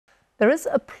There is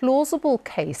a plausible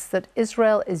case that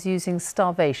Israel is using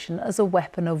starvation as a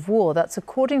weapon of war. That's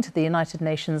according to the United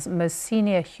Nations' most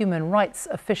senior human rights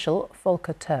official,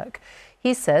 Volker Turk.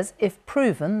 He says, if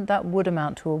proven, that would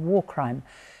amount to a war crime.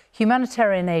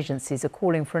 Humanitarian agencies are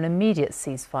calling for an immediate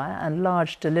ceasefire and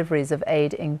large deliveries of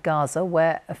aid in Gaza,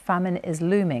 where a famine is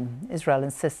looming. Israel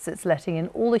insists it's letting in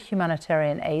all the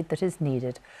humanitarian aid that is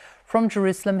needed. From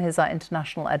Jerusalem, here's our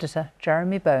international editor,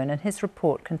 Jeremy Bowen, and his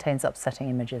report contains upsetting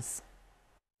images.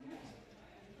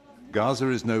 Gaza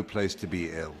is no place to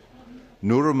be ill.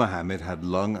 Noura Mohammed had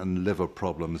lung and liver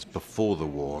problems before the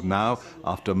war. Now,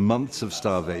 after months of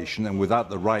starvation and without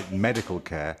the right medical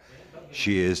care,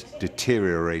 she is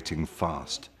deteriorating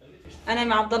fast.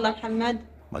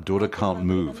 My daughter can't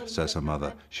move, says her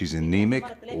mother. She's anemic,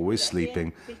 always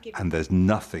sleeping, and there's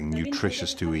nothing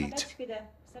nutritious to eat.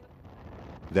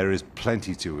 There is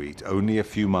plenty to eat, only a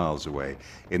few miles away,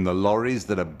 in the lorries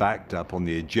that are backed up on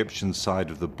the Egyptian side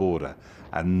of the border,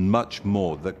 and much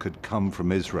more that could come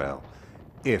from Israel,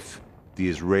 if the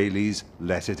Israelis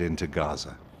let it into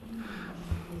Gaza.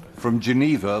 From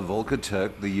Geneva, Volker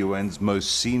Turk, the UN's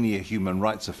most senior human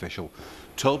rights official,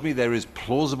 told me there is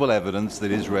plausible evidence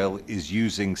that Israel is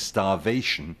using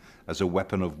starvation as a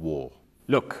weapon of war.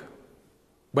 Look,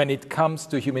 when it comes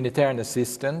to humanitarian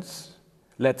assistance,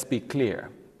 let's be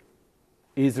clear.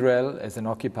 Israel is an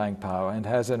occupying power and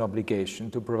has an obligation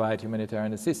to provide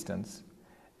humanitarian assistance.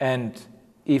 And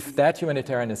if that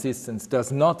humanitarian assistance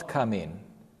does not come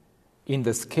in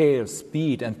the scale,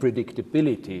 speed and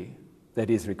predictability that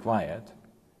is required,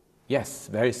 yes,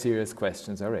 very serious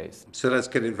questions are raised. So let's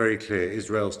get it very clear,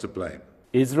 Israel's to blame.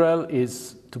 Israel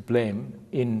is to blame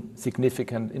in a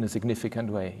significant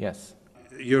way, yes.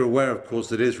 You're aware, of course,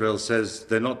 that Israel says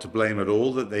they're not to blame at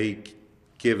all, that they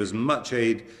give as much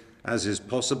aid as is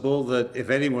possible, that if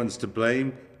anyone's to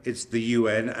blame, it's the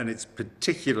UN and it's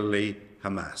particularly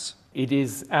Hamas. It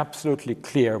is absolutely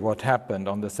clear what happened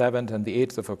on the 7th and the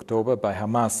 8th of October by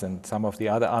Hamas and some of the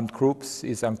other armed groups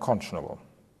is unconscionable.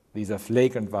 These are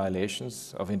flagrant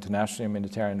violations of international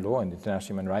humanitarian law and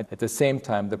international human rights. At the same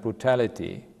time, the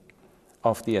brutality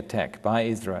of the attack by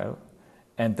Israel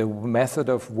and the method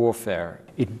of warfare,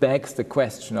 it begs the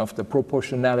question of the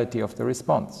proportionality of the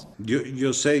response.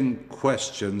 You're saying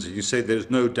questions, you say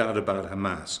there's no doubt about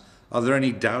Hamas. Are there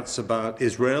any doubts about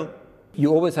Israel?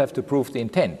 You always have to prove the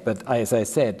intent, but as I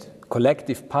said,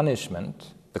 collective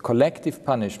punishment, the collective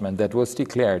punishment that was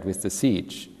declared with the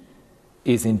siege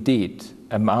is indeed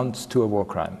amounts to a war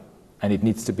crime, and it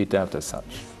needs to be dealt as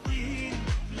such.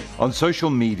 On social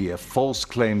media, false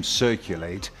claims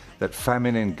circulate that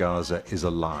famine in Gaza is a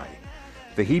lie.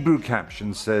 The Hebrew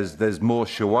caption says there's more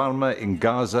shawarma in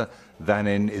Gaza than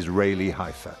in Israeli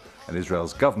Haifa, and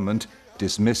Israel's government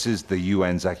dismisses the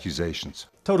UN's accusations.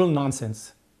 Total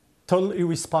nonsense. Total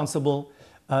irresponsible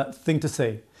thing to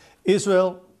say.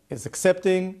 Israel is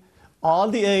accepting all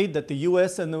the aid that the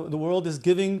US and the world is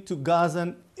giving to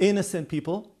Gazan innocent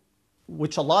people,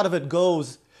 which a lot of it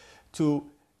goes to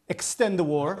extend the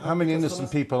war. How many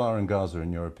innocent people are in Gaza,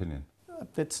 in your opinion?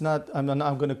 It's not, I'm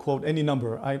going to quote any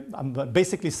number. I'm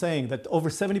basically saying that over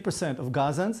 70% of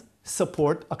Gazans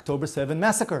support October 7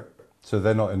 massacre. So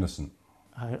they're not innocent?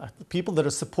 People that are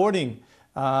supporting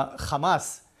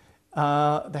Hamas,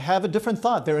 they have a different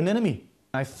thought. They're an enemy.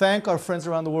 I thank our friends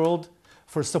around the world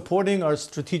for supporting our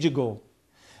strategic goal.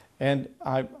 And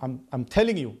I'm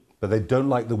telling you. But they don't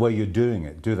like the way you're doing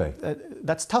it, do they?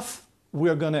 That's tough. We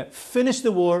are going to finish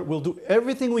the war. We'll do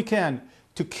everything we can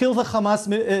to kill the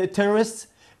Hamas terrorists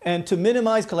and to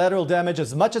minimize collateral damage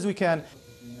as much as we can.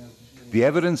 The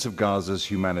evidence of Gaza's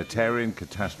humanitarian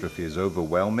catastrophe is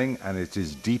overwhelming, and it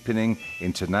is deepening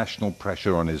international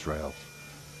pressure on Israel.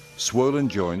 Swollen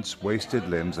joints, wasted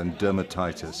limbs and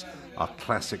dermatitis are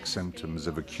classic symptoms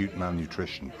of acute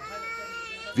malnutrition.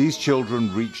 These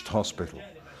children reached hospital.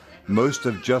 Most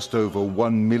of just over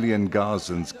 1 million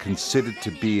Gazans considered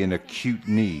to be in acute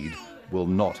need will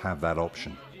not have that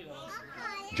option.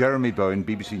 Jeremy Bowen,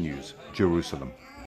 BBC News, Jerusalem.